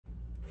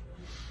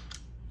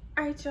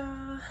All right,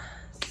 y'all,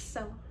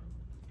 so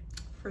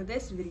for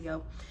this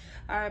video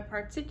I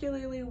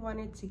particularly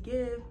wanted to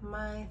give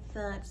my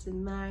thoughts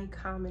and my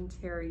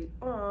commentary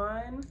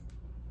on,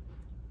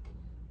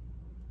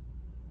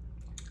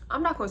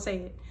 I'm not gonna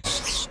say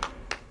it.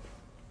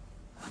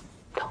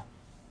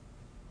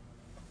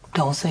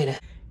 Don't say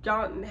that.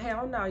 Y'all,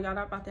 hell no, y'all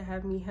not about to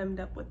have me hemmed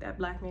up with that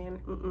black man.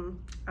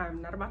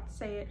 I'm not about to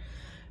say it,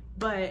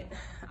 but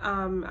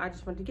I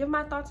just wanted to give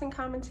my thoughts and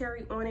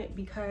commentary on it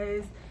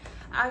because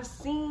I've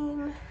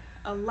seen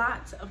a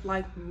lot of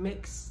like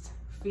mixed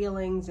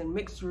feelings and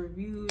mixed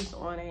reviews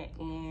on it,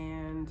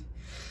 and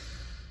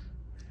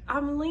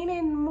I'm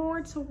leaning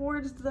more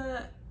towards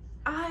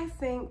I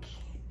think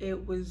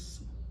it was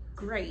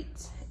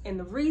great, and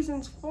the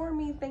reasons for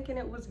me thinking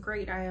it was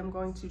great I am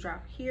going to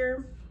drop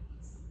here.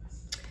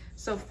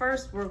 So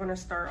first, we're gonna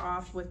start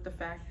off with the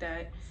fact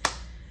that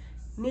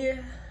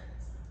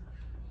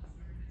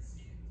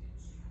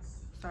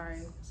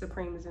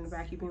Supreme is in the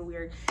back, he's being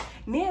weird.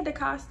 Nia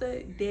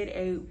Dacosta did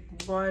a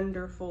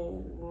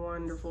wonderful,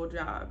 wonderful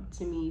job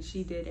to me.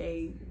 She did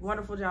a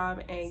wonderful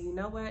job, and you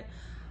know what?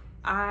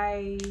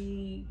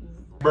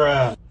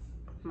 Bruh.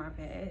 My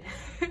bad.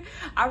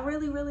 I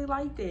really, really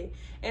liked it.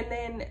 And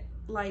then,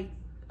 like,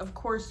 of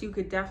course, you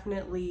could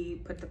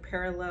definitely put the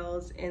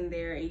parallels in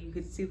there, and you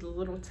could see the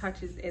little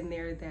touches in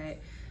there that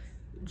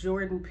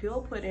Jordan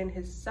Peele put in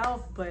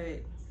himself,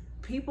 but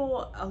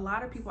a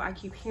lot of people, I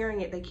keep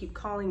hearing it, they keep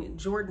calling it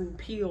Jordan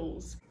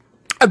Peele's.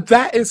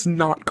 That is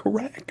not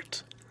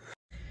correct.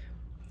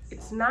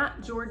 It's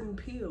not Jordan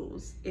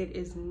Peele's, it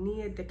is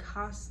Nia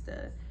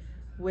Dacosta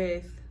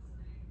with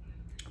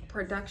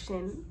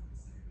production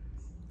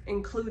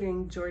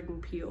including Jordan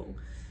Peele.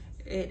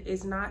 It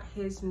is not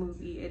his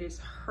movie, it is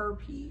her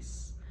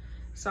piece.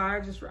 So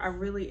I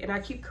really, and I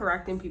keep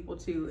correcting people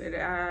too, and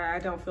I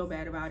don't feel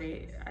bad about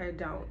it. I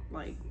don't,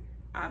 like,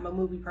 I'm a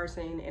movie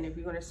person, and if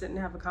you're gonna sit and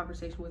have a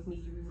conversation with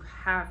me, you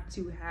have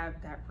to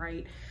have that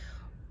right,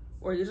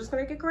 or you're just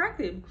gonna get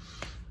corrected.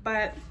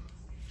 But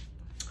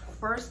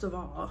first of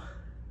all,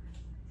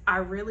 I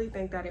really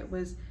think that it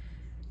was,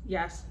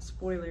 yes,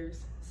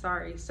 spoilers,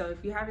 sorry. So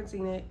if you haven't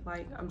seen it,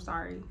 like, I'm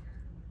sorry,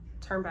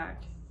 turn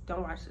back,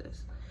 don't watch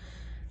this.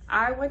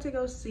 I went to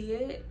go see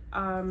it.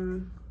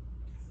 We're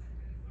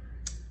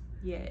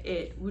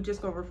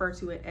just gonna refer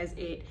to it as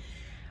it.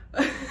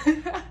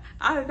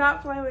 I'm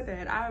not playing with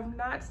that. I'm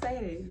not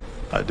saying it.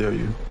 I dare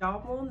you.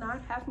 Y'all will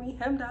not have me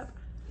hemmed up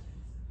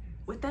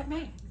with that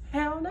man.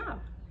 Hell no.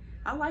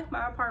 I like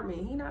my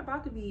apartment. He not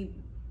about to be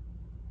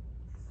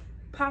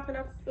popping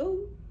up,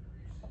 ooh,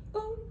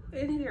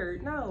 in here.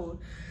 No.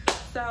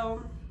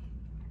 So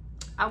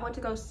I went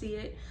to go see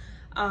it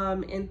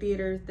in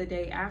theaters the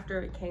day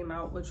after it came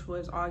out, which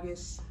was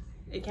August.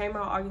 It came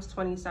out August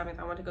 27th.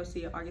 I went to go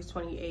see it August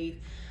 28th.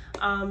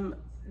 I'm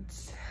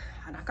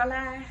not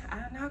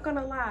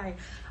gonna lie.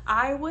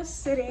 I was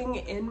sitting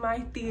in my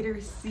theater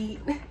seat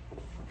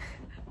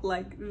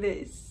like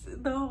this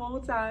the whole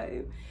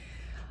time,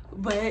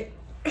 but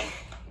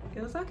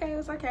it was okay. It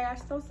was okay. I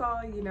still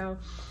saw, you know.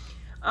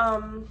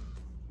 I'm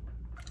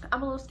a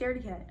little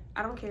scaredy cat.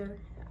 I don't care.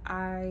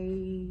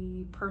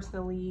 I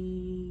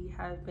personally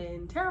have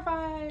been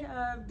terrified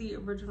of the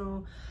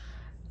original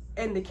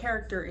and the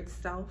character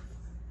itself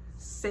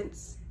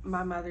since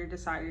my mother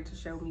decided to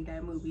show me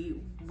that movie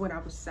when I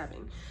was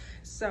 7.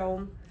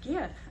 So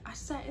yeah, I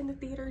sat in the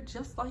theater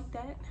just like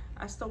that.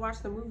 I still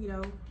watched the movie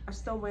though. I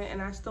still went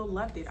and I still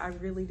loved it. I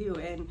really do.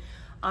 And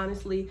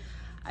honestly,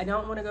 I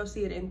don't want to go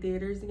see it in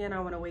theaters again. I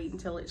want to wait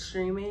until it's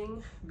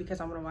streaming because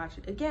I want to watch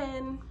it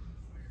again.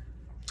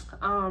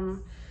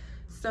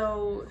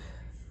 So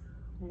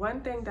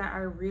one thing that I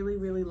really,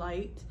 really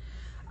liked,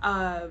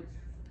 as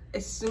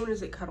soon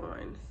as it cut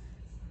on,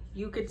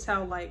 you could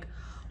tell like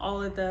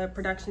all of the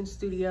production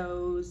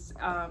studios,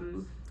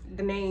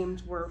 the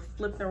names were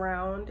flipped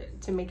around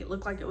to make it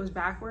look like it was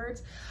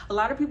backwards. A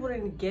lot of people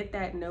didn't get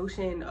that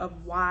notion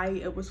of why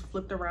it was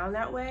flipped around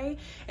that way.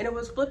 And it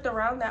was flipped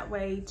around that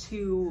way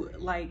to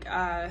like,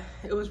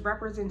 it was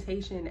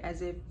representation,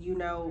 as if, you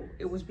know,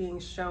 it was being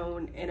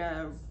shown in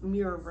a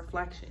mirror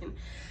reflection.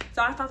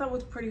 So I thought that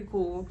was pretty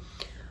cool.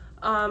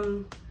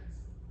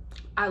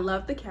 I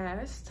love the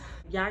cast.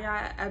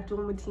 Yahya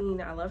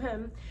Abdul-Mateen, I love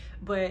him,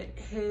 but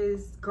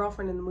his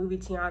girlfriend in the movie,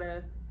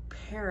 Tiana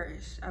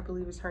Parrish, I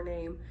believe is her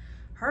name.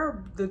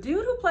 The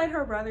dude who played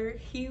her brother,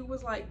 he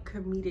was like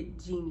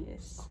comedic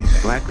genius.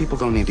 Black people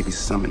don't need to be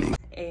summoning.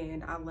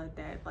 And I love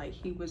that. Like,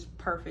 he was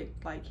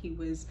perfect. Like, he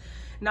was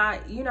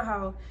not, you know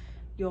how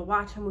you'll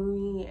watch a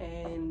movie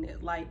and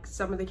like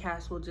some of the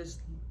cast will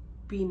just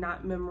be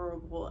not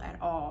memorable at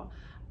all.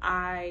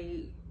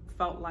 I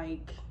felt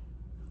like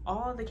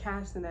all of the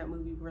cast in that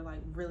movie were like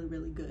really,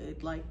 really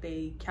good. Like,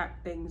 they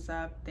kept things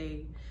up.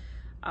 They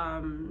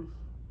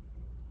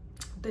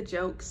the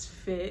jokes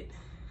fit.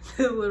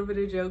 A little bit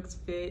of jokes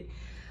fit.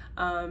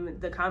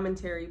 The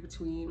commentary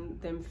between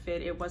them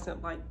fit. It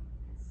wasn't like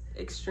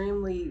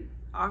extremely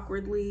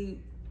awkwardly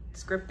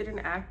scripted and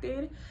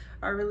acted.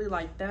 I really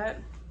liked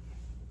that.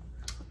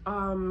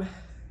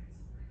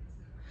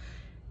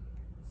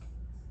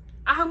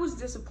 I I was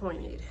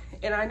disappointed.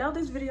 And I know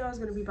this video is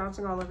going to be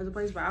bouncing all over the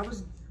place, but I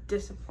was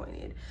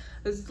disappointed.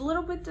 I was a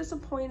little bit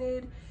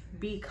disappointed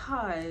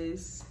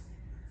because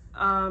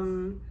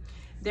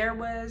there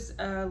was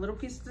a little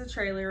piece of the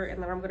trailer,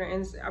 and then I'm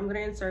gonna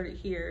insert it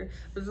here.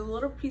 There's a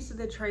little piece of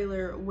the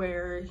trailer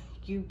where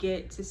you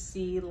get to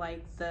see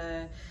like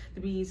the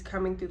bees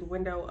coming through the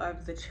window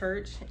of the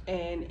church,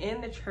 and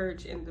in the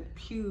church, in the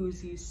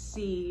pews, you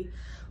see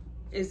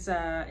it's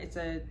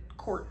a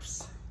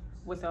corpse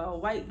with a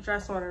white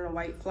dress on and a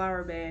white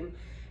flower band,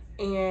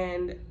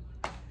 and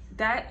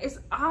that is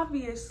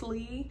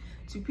obviously,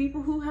 to people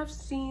who have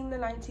seen the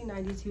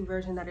 1992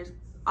 version, that is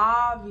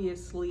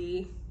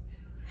obviously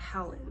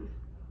Helen.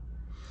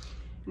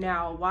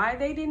 Now, why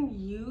they didn't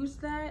use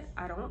that,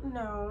 I don't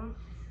know,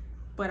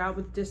 but I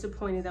was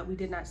disappointed that we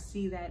did not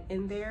see that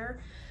in there.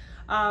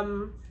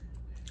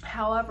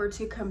 However,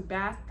 to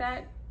combat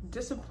that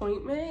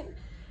disappointment,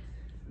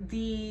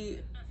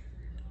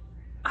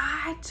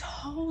 I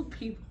told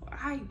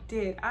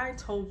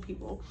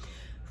people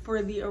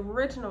for the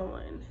original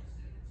one,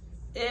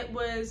 it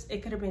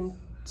could have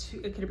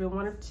been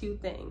one of two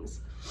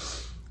things.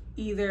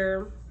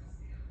 Either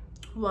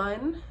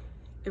one,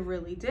 it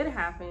really did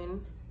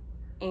happen,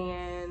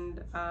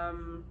 and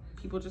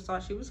people just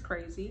thought she was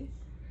crazy,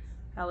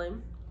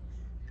 Helen,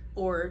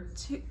 or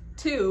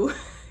two,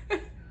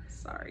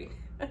 sorry,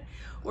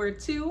 or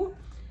two,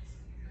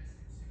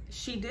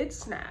 she did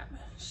snap.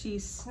 She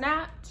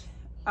snapped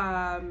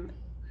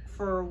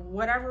for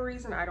whatever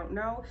reason, I don't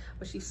know,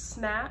 but she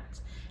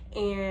snapped,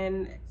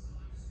 and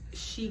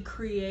she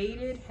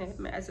created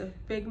him as a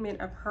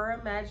figment of her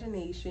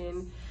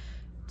imagination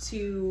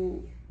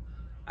to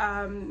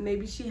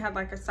maybe she had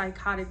like a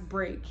psychotic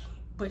break,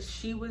 but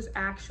she was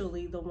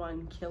actually the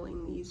one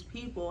killing these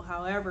people.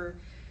 However,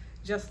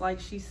 just like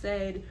she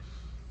said,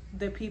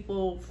 the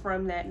people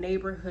from that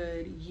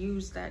neighborhood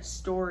used that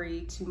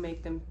story to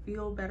make them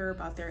feel better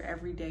about their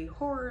everyday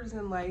horrors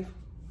in life.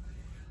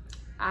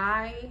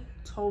 I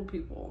told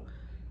people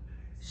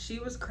she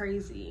was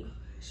crazy.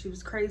 She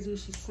was crazy,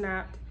 she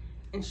snapped,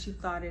 and she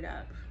thought it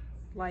up.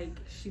 Like,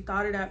 she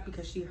thought it up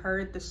because she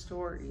heard the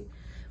story,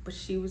 but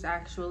she was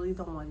actually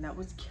the one that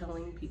was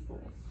killing people.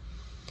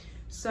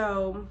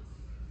 So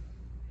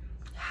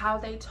how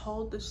they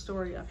told the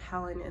story of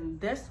Helen in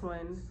this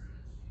one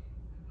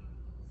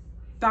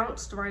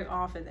bounced right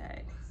off of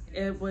that.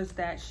 It was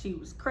that she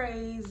was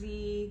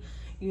crazy,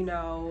 you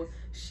know,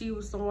 she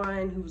was the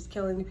one who was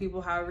killing the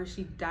people. However,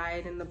 she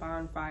died in the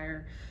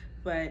bonfire,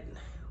 but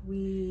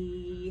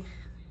we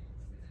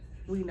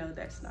know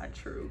that's not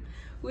true.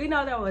 We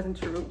know that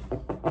wasn't true.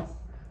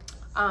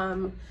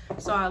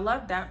 So I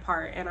love that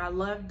part, and I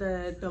love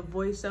the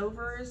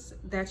voiceovers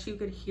that you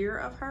could hear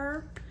of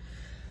her.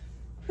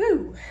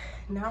 Whew.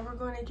 Now we're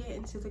going to get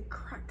into the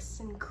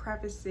crux and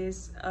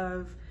crevices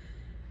of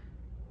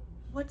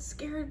what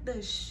scared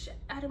the shit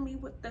out of me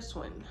with this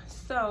one.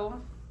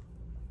 So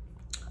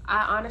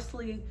I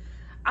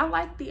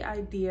like the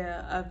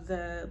idea of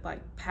the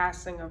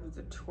passing of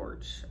the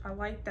torch. I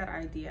like that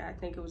idea. I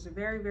think it was a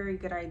very, very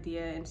good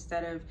idea,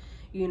 instead of,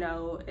 you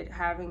know, it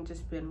having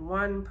just been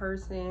one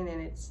person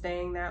and it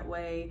staying that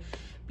way.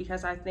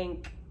 Because I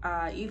think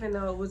even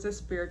though it was a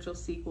spiritual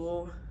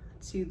sequel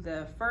to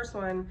the first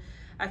one,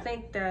 I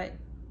think that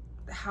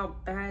how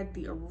bad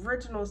the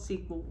original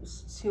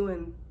sequels 2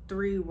 and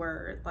 3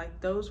 were,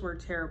 like, those were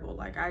terrible.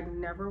 Like, I'd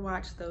never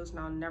watched those, and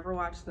I'll never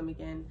watch them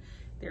again.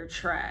 They're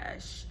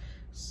trash.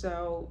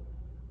 So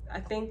I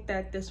think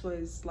that this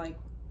was like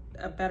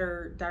a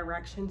better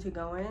direction to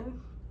go in.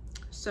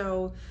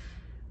 So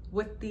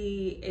with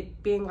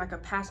it being like a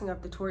passing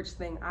of the torch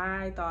thing,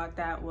 I thought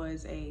that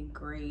was a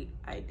great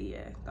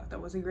idea.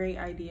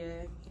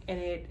 And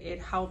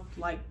it helped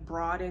like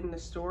broaden the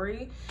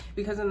story,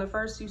 because in the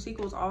first 2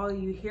 sequels, all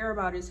you hear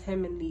about is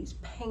him in these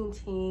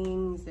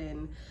paintings,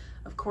 and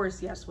of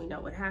course, yes, we know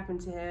what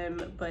happened to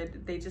him,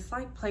 but they just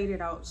like played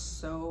it out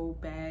so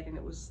bad, and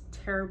it was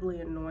terribly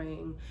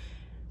annoying.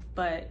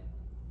 But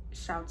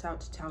shouts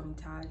out to Tony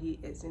Todd. He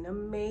is an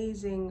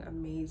amazing,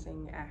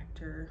 amazing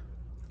actor.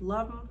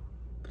 Love him,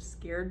 but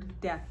scared to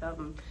death of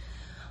him.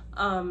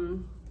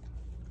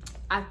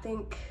 I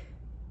think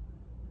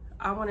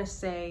I want to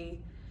say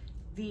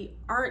the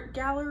art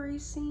gallery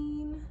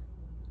scene,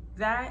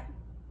 that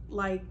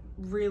like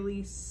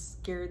really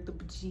scared the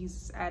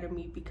bejesus out of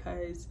me,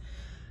 because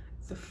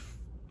the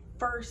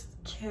first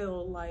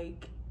kill,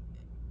 like,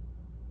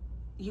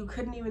 you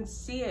couldn't even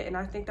see it. And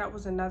I think that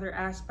was another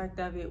aspect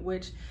of it,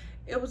 which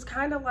it was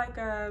kind of like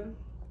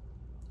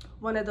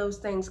one of those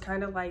things,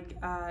 kind of like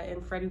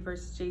in Freddy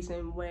vs.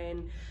 Jason,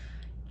 when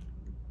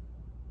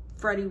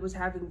Freddy was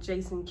having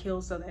Jason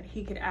killed so that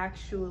he could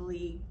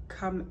actually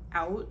come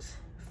out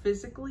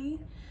physically.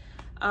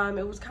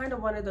 It was kind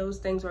of one of those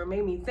things where it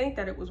made me think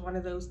that it was one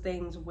of those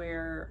things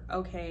where,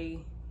 okay,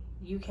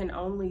 you can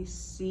only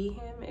see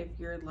him if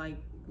you're like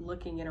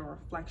looking in a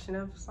reflection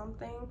of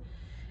something.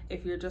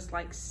 If you're just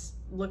like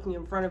looking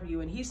in front of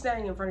you and he's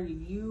standing in front of you,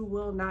 you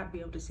will not be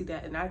able to see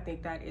that. And I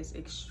think that is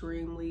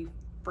extremely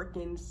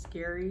freaking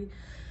scary.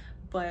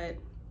 But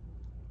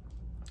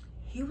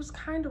he was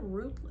kind of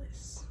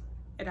ruthless.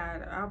 And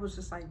I was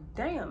just like,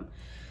 damn.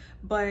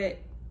 But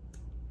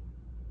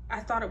I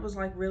thought it was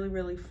like really,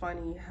 really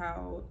funny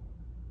how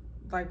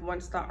like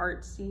once the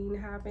art scene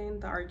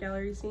happened, the art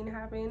gallery scene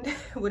happened,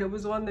 when it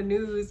was on the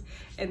news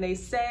and they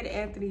said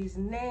Anthony's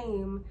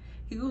name,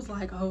 he was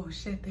like, oh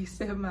shit, they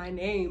said my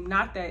name.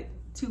 Not that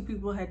 2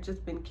 people had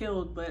just been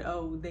killed, but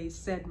oh, they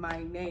said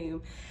my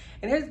name.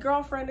 And his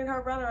girlfriend and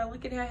her brother are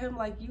looking at him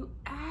like, you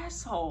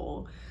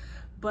asshole.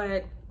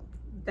 But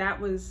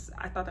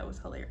I thought that was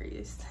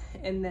hilarious.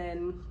 And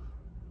then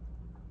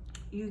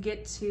you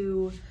get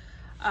to,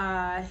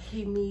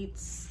 he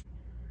meets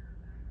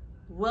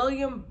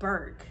William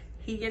Burke.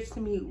 He gets to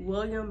meet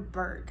William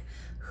Burke,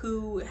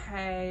 who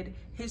had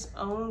his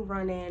own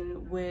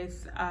run-in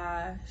with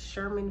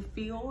Sherman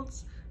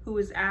Fields, who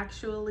is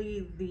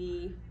actually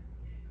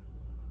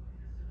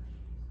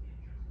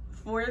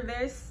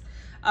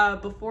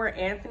before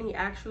Anthony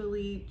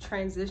actually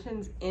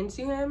transitions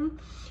into him.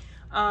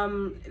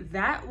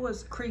 That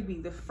was creepy.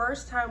 The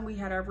first time we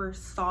had ever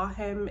saw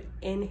him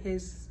in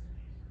his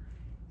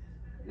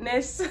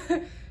ness,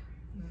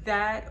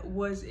 that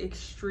was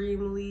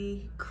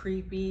extremely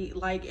creepy.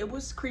 Like, it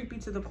was creepy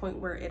to the point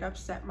where it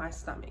upset my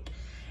stomach.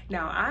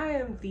 Now, I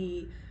am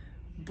the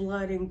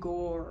blood and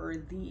gore,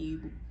 the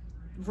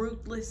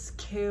ruthless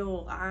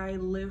kill. I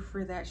live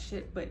for that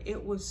shit, but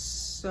it was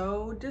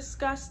so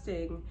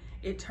disgusting.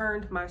 It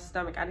turned my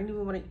stomach. I didn't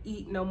even want to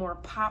eat no more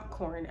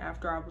popcorn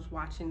after I was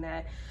watching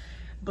that.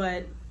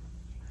 But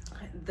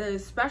the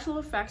special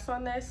effects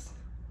on this,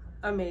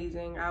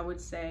 amazing, I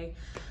would say.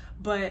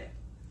 But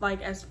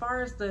like, as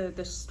far as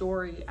the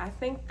story, I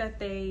think that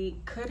they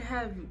could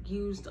have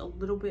used a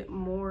little bit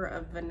more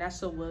of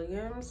Vanessa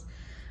Williams,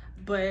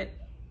 but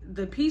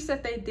the piece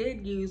that they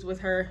did use with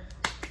her,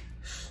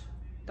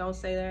 don't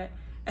say that,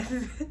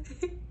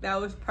 that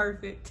was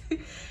perfect.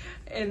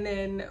 And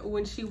then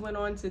when she went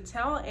on to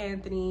tell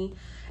Anthony,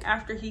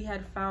 after he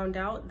had found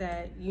out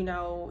that, you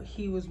know,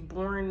 he was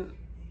born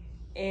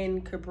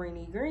in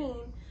Cabrini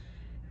Green,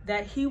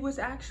 that he was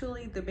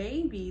actually the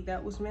baby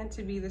that was meant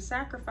to be the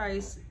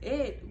sacrifice,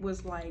 it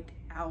was like,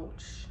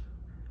 ouch,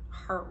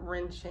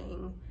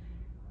 heart-wrenching.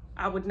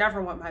 I would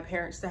never want my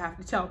parents to have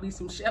to tell me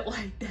some shit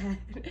like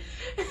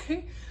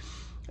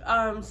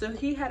that. So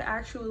he had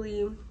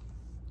actually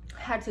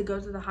had to go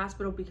to the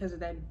hospital because of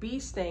that bee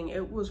sting.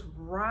 It was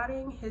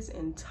rotting his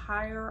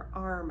entire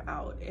arm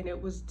out, and it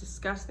was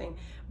disgusting.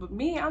 But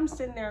me, I'm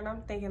sitting there and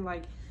I'm thinking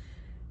like,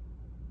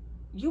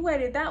 you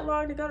waited that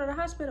long to go to the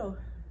hospital?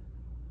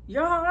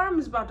 Your arm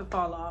is about to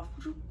fall off.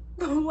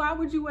 Why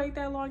would you wait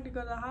that long to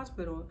go to the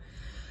hospital?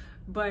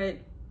 But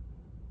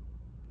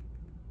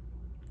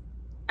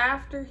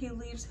after he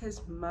leaves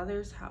his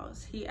mother's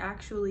house, he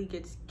actually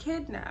gets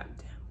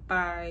kidnapped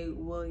by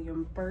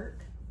William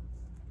Burke,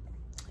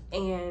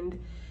 and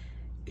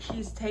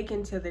he's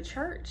taken to the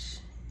church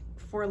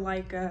for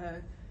like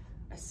a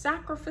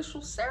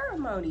sacrificial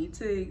ceremony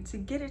to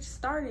get it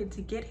started,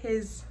 to get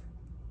his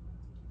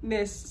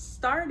ness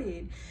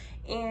started.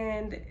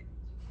 And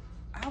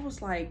I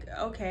was like,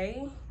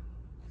 okay,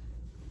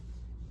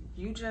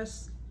 you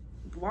just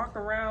walk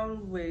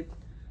around with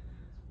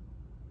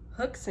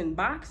hooks and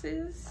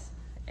boxes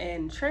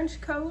and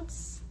trench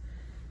coats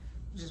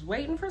just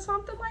waiting for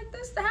something like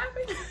this to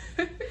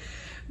happen?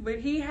 But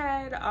he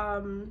had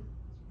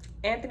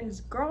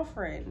Anthony's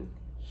girlfriend.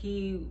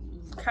 He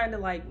kind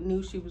of like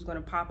knew she was going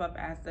to pop up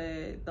at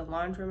the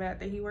laundromat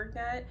that he worked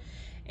at.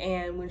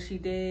 And when she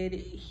did,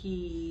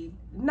 he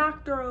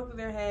knocked her over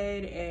their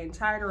head and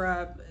tied her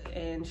up,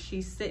 and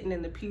she's sitting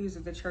in the pews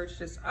of the church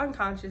just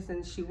unconscious,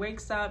 and she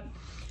wakes up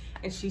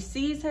and she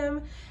sees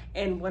him.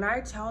 And when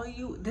I tell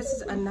you, this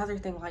is another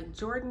thing, like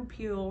Jordan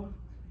Peele,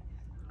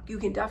 you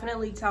can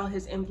definitely tell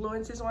his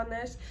influences on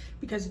this,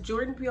 because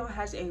Jordan Peele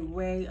has a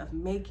way of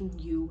making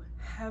you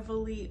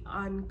heavily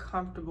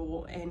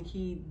uncomfortable, and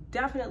he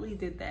definitely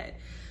did that.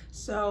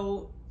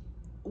 So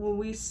when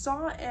we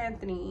saw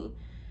Anthony,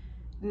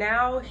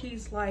 now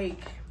he's like,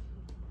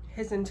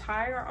 his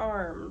entire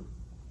arm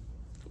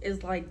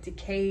is like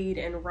decayed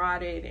and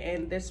rotted,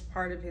 and this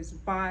part of his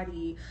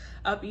body,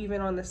 up even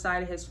on the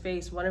side of his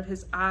face, one of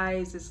his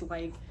eyes is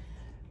like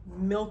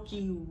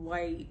milky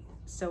white.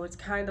 So it's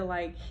kind of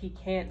like he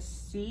can't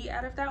see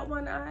out of that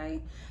one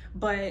eye.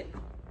 But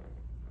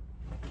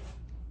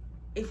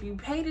if you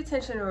paid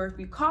attention, or if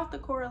you caught the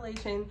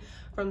correlation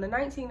from the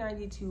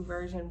 1992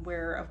 version,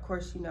 where of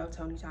course, you know,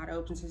 Tony Todd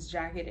opens his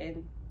jacket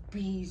and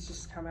bees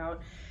just come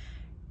out,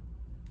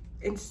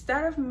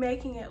 instead of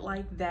making it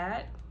like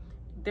that,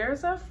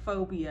 there's a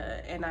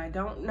phobia, and I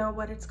don't know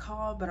what it's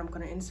called, but I'm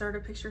gonna insert a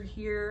picture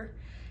here.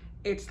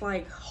 It's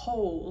like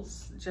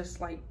holes, just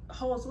like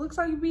holes. It looks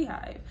like a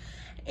beehive.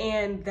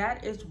 And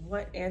that is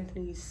what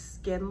Anthony's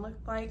skin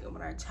looked like. And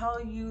when I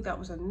tell you, that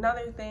was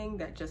another thing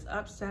that just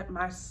upset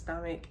my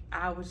stomach.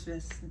 I was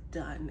just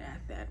done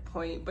at that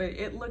point. But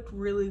it looked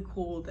really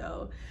cool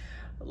though.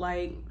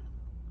 Like,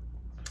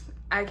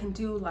 I can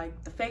do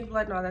like the fake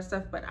blood and all that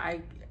stuff, but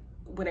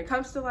when it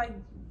comes to like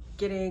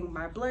getting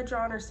my blood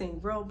drawn or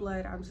seeing real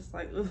blood, I'm just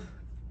like, ugh,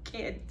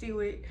 can't do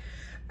it.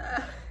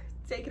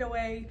 take it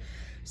away.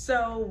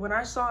 So when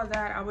I saw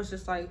that, I was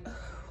just like, ugh.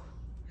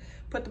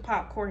 Put the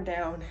popcorn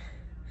down,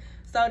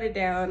 sewed it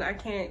down. I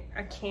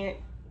can't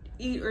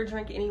eat or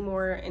drink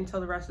anymore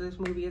until the rest of this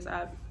movie is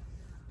up.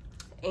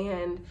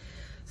 And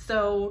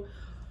so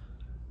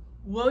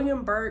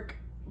William Burke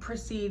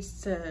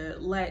proceeds to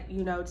let,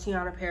 you know,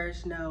 Teyonah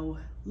Parris know,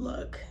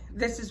 look,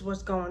 this is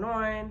what's going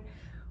on.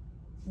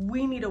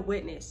 We need a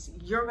witness.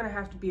 You're gonna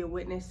have to be a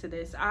witness to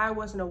this. I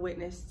wasn't a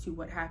witness to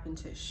what happened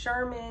to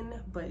Sherman,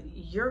 but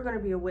you're gonna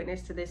be a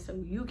witness to this so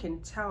you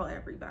can tell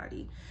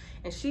everybody.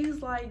 And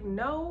she's like,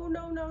 no,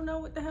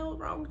 what the hell is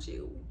wrong with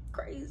you?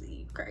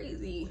 Crazy.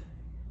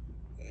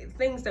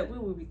 Things that we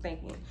would be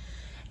thinking.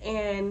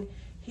 And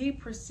he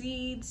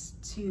proceeds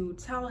to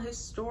tell his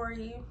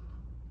story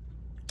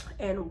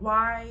and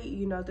why,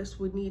 you know, this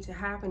would need to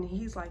happen.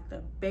 He's like,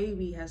 the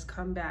baby has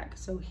come back.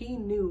 So he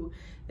knew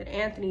that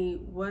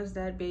Anthony was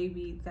that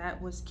baby that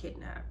was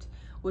kidnapped,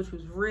 which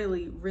was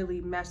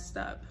really messed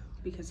up,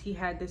 because he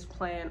had this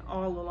plan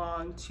all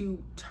along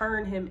to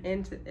turn him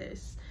into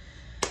this.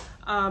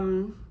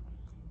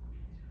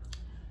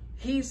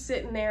 He's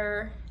sitting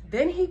there,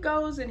 then he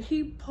goes and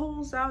he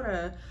pulls out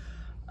a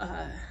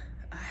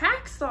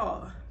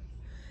hacksaw,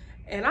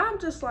 and I'm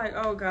just like,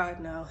 oh God,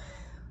 no.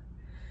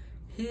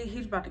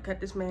 He's about to cut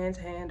this man's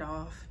hand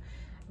off.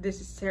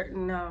 This is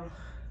certain. No,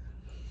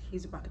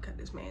 he's about to cut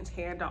this man's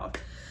hand off.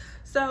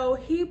 So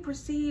he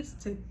proceeds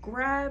to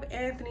grab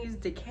Anthony's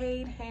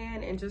decayed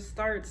hand and just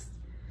starts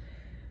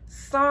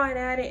sawing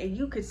at it, and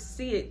you could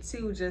see it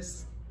too,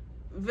 just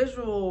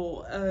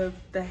visual of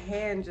the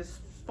hand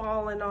just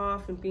falling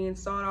off and being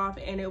sawed off.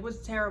 And it was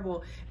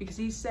terrible, because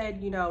he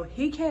said, you know,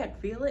 he can't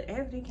feel it.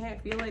 Anthony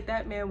can't feel it.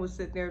 That man was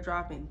sitting there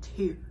dropping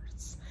tears.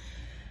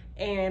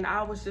 And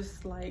I was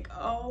just like,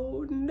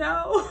 oh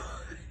no,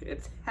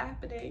 it's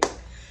happening.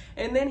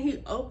 And then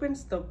he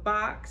opens the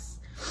box,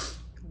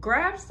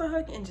 grabs the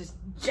hook and just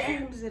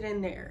jams it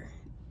in there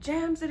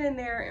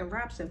and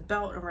wraps a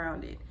belt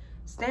around it,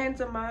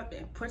 stands him up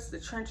and puts the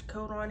trench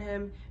coat on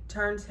him,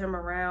 turns him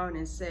around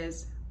and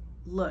says,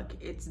 look,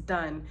 it's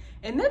done.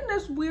 And then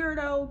this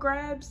weirdo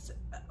grabs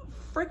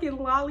freaking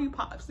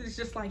lollipops. It's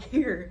just like,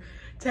 here,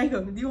 take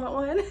them. Do you want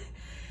one?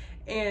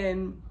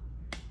 And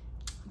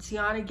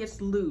Teyonah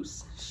gets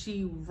loose.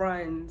 She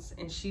runs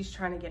and she's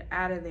trying to get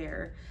out of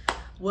there.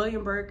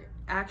 William Burke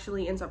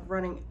actually ends up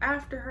running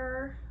after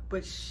her,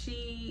 but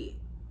she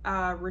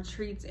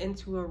retreats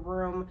into a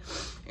room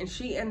and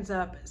she ends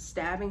up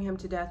stabbing him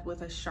to death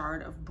with a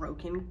shard of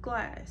broken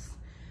glass.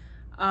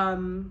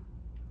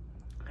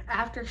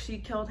 After she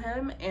killed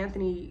him,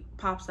 Anthony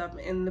pops up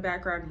in the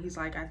background and he's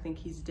like, I think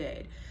he's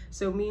dead.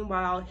 So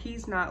meanwhile,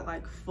 he's not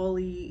like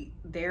fully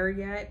there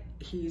yet.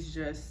 He's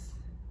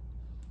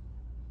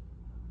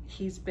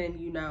been,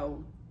 you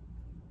know,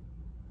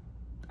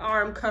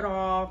 arm cut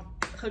off,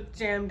 hook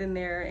jammed in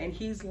there, and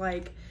he's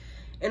like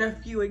in a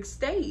fugue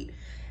state.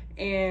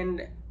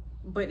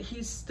 But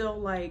he's still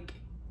like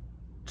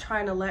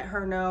trying to let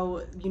her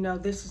know, you know,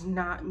 this is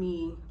not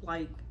me.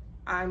 Like,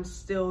 I'm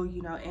still,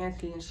 you know,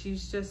 Anthony. And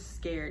she's just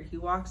scared. He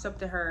walks up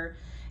to her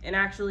and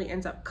actually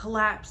ends up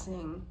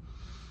collapsing.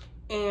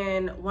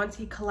 And once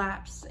he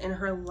collapsed in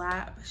her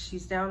lap,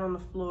 she's down on the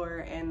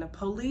floor and the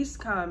police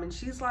come and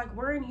she's like,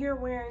 we're in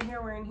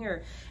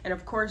here. And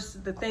of course,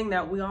 the thing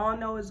that we all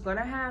know is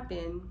gonna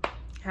happen,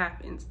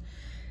 happens.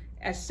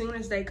 As soon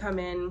as they come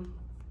in,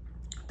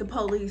 the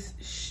police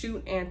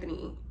shoot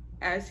Anthony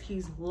as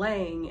he's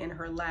laying in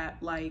her lap.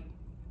 Like,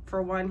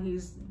 for one,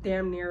 he's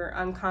damn near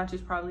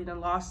unconscious, probably done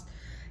lost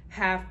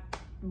half,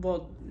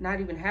 well, not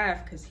even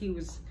half, because he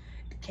was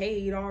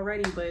decayed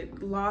already,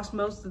 but lost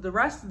most of the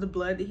rest of the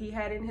blood that he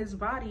had in his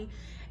body.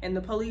 And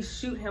the police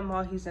shoot him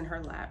while he's in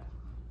her lap.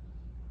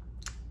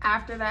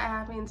 After that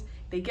happens,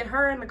 they get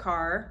her in the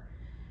car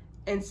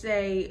and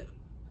say,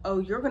 oh,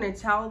 you're gonna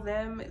tell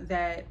them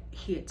that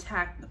he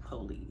attacked the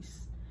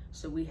police,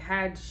 so we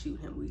had to shoot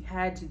him, we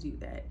had to do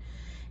that.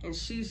 And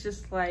she's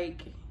just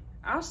like,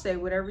 I'll say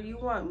whatever you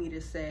want me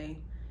to say.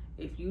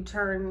 If you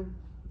turn,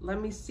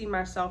 let me see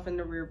myself in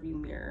the rearview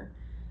mirror.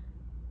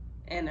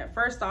 And at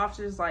first the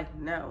officer's like,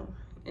 no.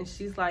 And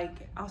she's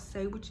like, I'll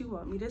say what you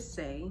want me to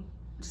say.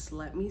 Just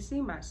let me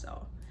see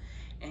myself.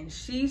 And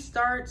she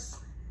starts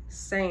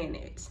saying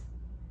it.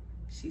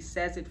 She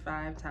says it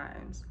 5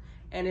 times.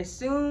 And as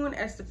soon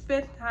as the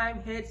 5th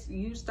time hits,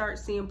 you start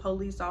seeing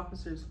police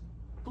officers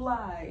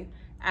fly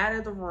out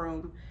of the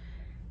room.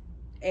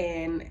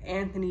 And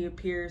Anthony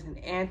appears, and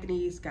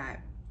Anthony's got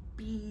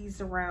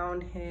bees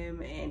around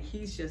him, and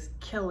he's just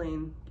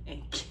killing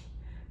and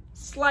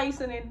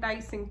slicing and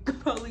dicing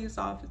police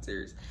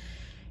officers.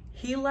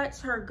 He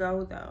lets her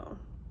go though.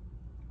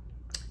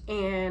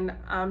 And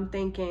I'm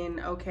thinking,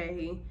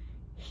 okay,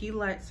 he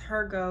lets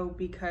her go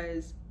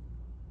because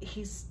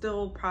he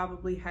still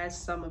probably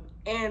has some of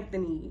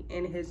Anthony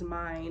in his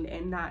mind,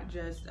 and not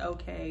just,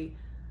 okay,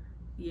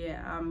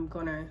 yeah, I'm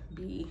gonna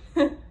be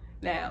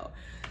now.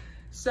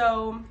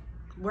 So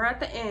we're at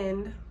the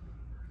end.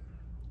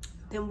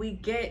 Then we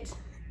get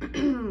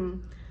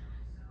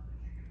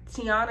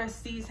Tiana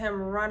sees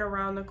him run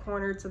around the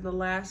corner to the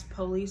last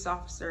police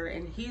officer,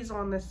 and he's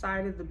on the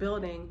side of the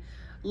building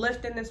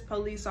lifting this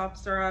police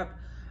officer up.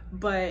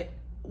 But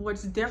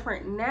what's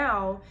different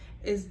now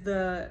is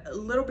the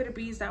little bit of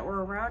bees that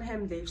were around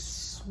him, they've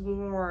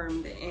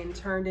swarmed and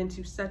turned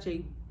into such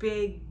a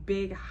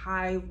big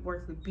hive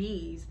worth of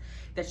bees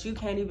that you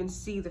can't even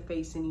see the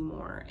face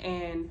anymore.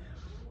 And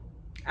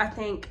I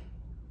think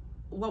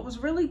what was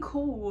really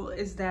cool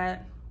is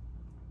that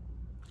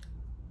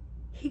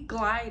he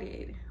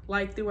glided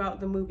like throughout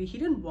the movie. He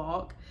didn't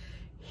walk,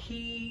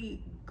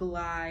 he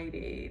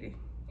glided,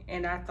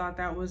 and I thought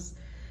that was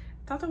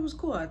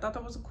cool. I thought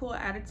that was a cool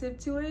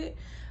additive to it.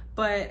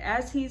 But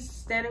as he's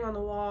standing on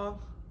the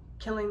wall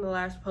killing the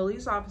last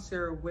police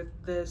officer with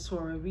the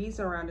swarm of bees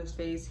around his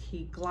face,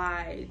 he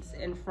glides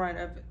in front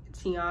of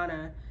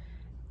Tiana,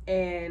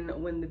 and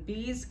when the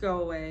bees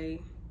go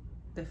away,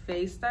 the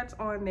face that's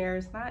on there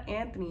is not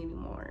Anthony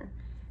anymore,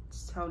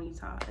 it's Tony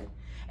Todd.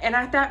 And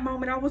at that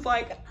moment I was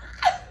like,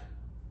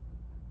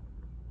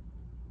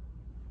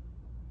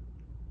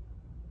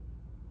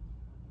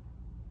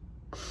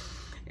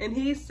 and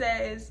he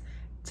says,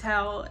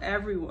 "Tell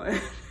everyone."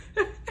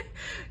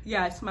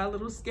 Yes, my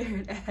little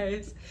scared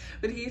ass.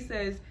 But he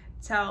says,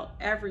 "Tell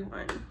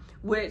everyone,"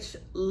 which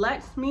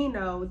lets me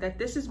know that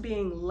this is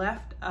being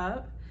left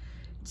up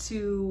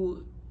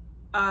to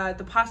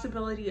the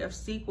possibility of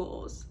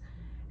sequels.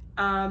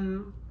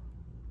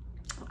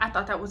 I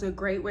thought that was a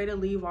great way to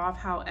leave off.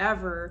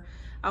 However,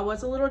 I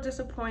was a little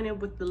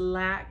disappointed with the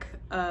lack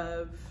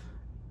of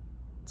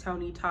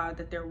Tony Todd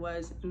that there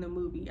was in the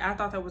movie. I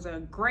thought that was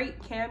a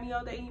great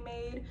cameo that he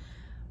made.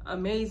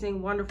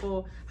 Amazing,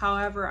 wonderful.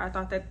 However, I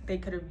thought that they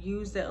could have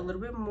used it a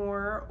little bit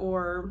more,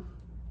 or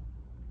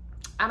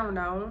I don't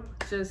know,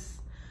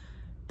 just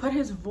put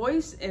his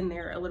voice in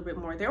there a little bit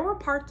more. There were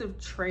parts of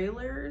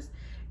trailers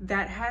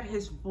that had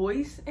his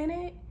voice in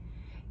it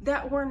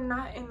that were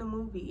not in the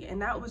movie,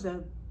 and that was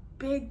a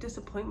big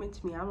disappointment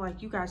to me. I'm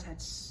like, you guys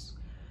had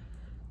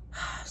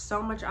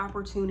so much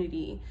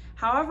opportunity.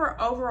 However,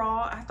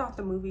 overall, I thought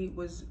the movie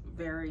was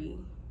very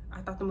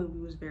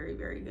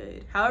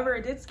good. However,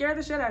 it did scare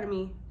the shit out of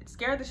me. It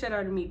scared the shit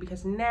out of me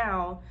because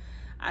now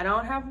I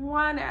don't have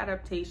one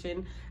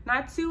adaptation,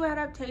 not two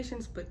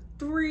adaptations, but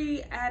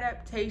 3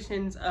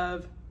 adaptations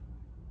of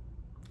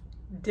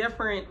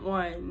different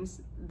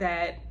ones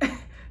that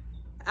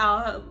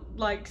I'll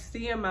like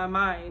see in my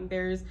mind.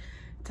 There's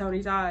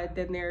Tony Todd,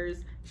 then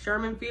there's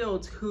Sherman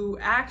Fields, who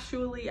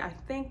actually I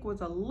think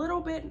was a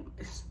little bit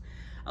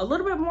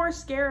more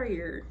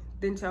scarier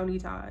than Tony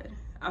Todd.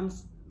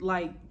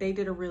 Like, they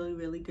did a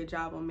really good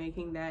job on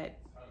making that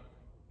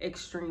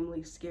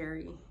extremely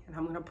scary. And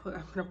I'm gonna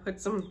put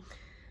some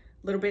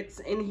little bits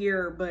in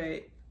here,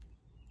 but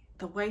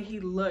the way he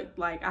looked,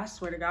 like, I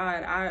swear to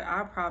God,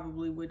 I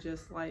probably would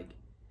just like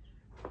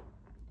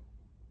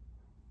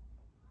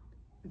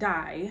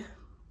die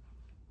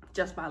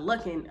just by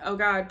looking. Oh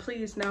God,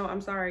 please, no,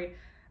 I'm sorry.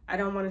 I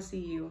don't want to see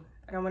you.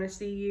 I don't want to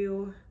see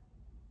you.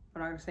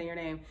 I'm not gonna say your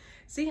name.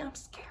 See, I'm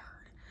scared.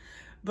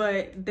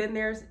 But then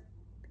there's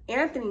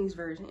Anthony's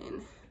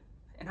version,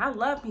 and I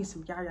love me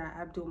some Yahya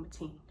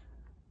Abdul-Mateen.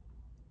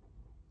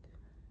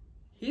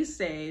 He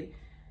said,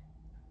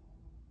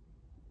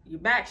 "Your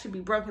back should be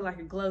broken like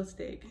a glow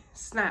stick."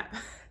 Snap.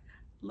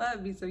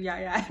 Love me some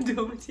Yahya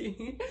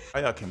Abdul-Mateen.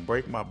 I can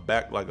break my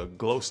back like a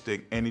glow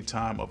stick any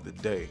time of the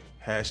day.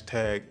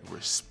 Hashtag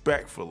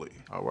respectfully.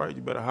 All right,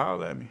 you better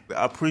holler at me.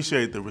 I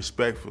appreciate the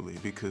respectfully,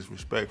 because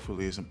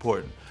respectfully is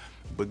important.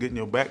 But getting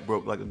your back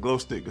broke like a glow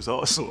stick is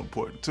also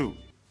important too.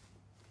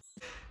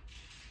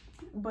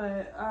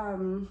 But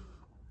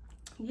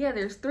yeah,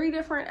 there's 3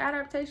 different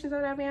adaptations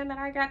of that man that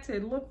I got to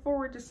look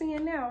forward to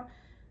seeing now.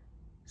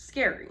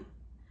 Scary.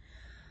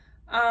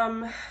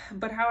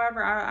 But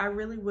however, I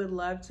really would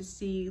love to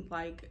see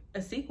like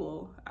a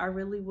sequel. I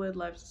really would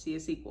love to see a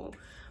sequel.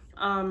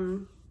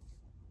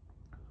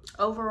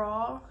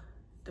 Overall,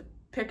 the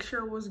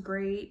picture was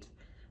great.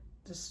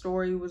 The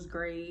story was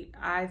great.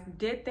 I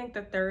did think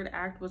the 3rd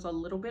act was a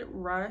little bit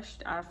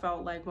rushed. I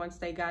felt like once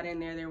they got in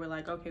there, they were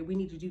like, okay, we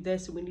need to do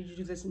this and we need to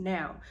do this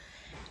now.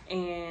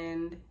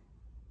 And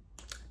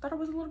I thought it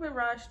was a little bit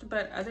rushed,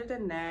 but other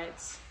than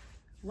that,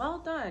 well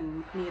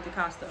done, Nia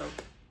Dacosta.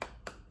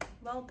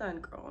 Well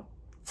done, girl.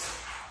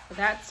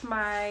 That's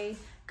my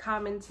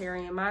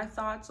commentary and my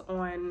thoughts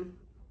on...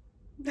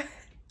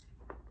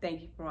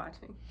 Thank you for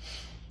watching.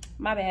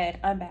 My bad,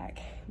 I'm back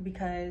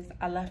because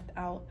I left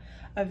out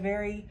a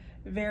very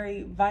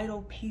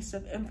vital piece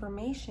of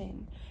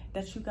information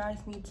that you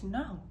guys need to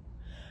know.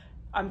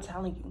 I'm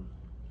telling you,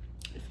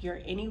 if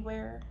you're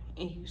anywhere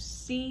and you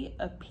see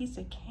a piece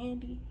of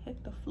candy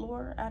hit the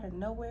floor out of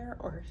nowhere,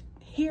 or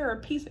hear a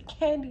piece of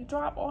candy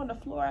drop on the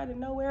floor out of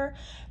nowhere,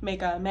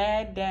 make a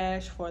mad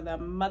dash for the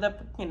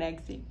motherfucking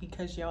exit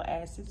because your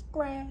ass is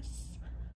grass.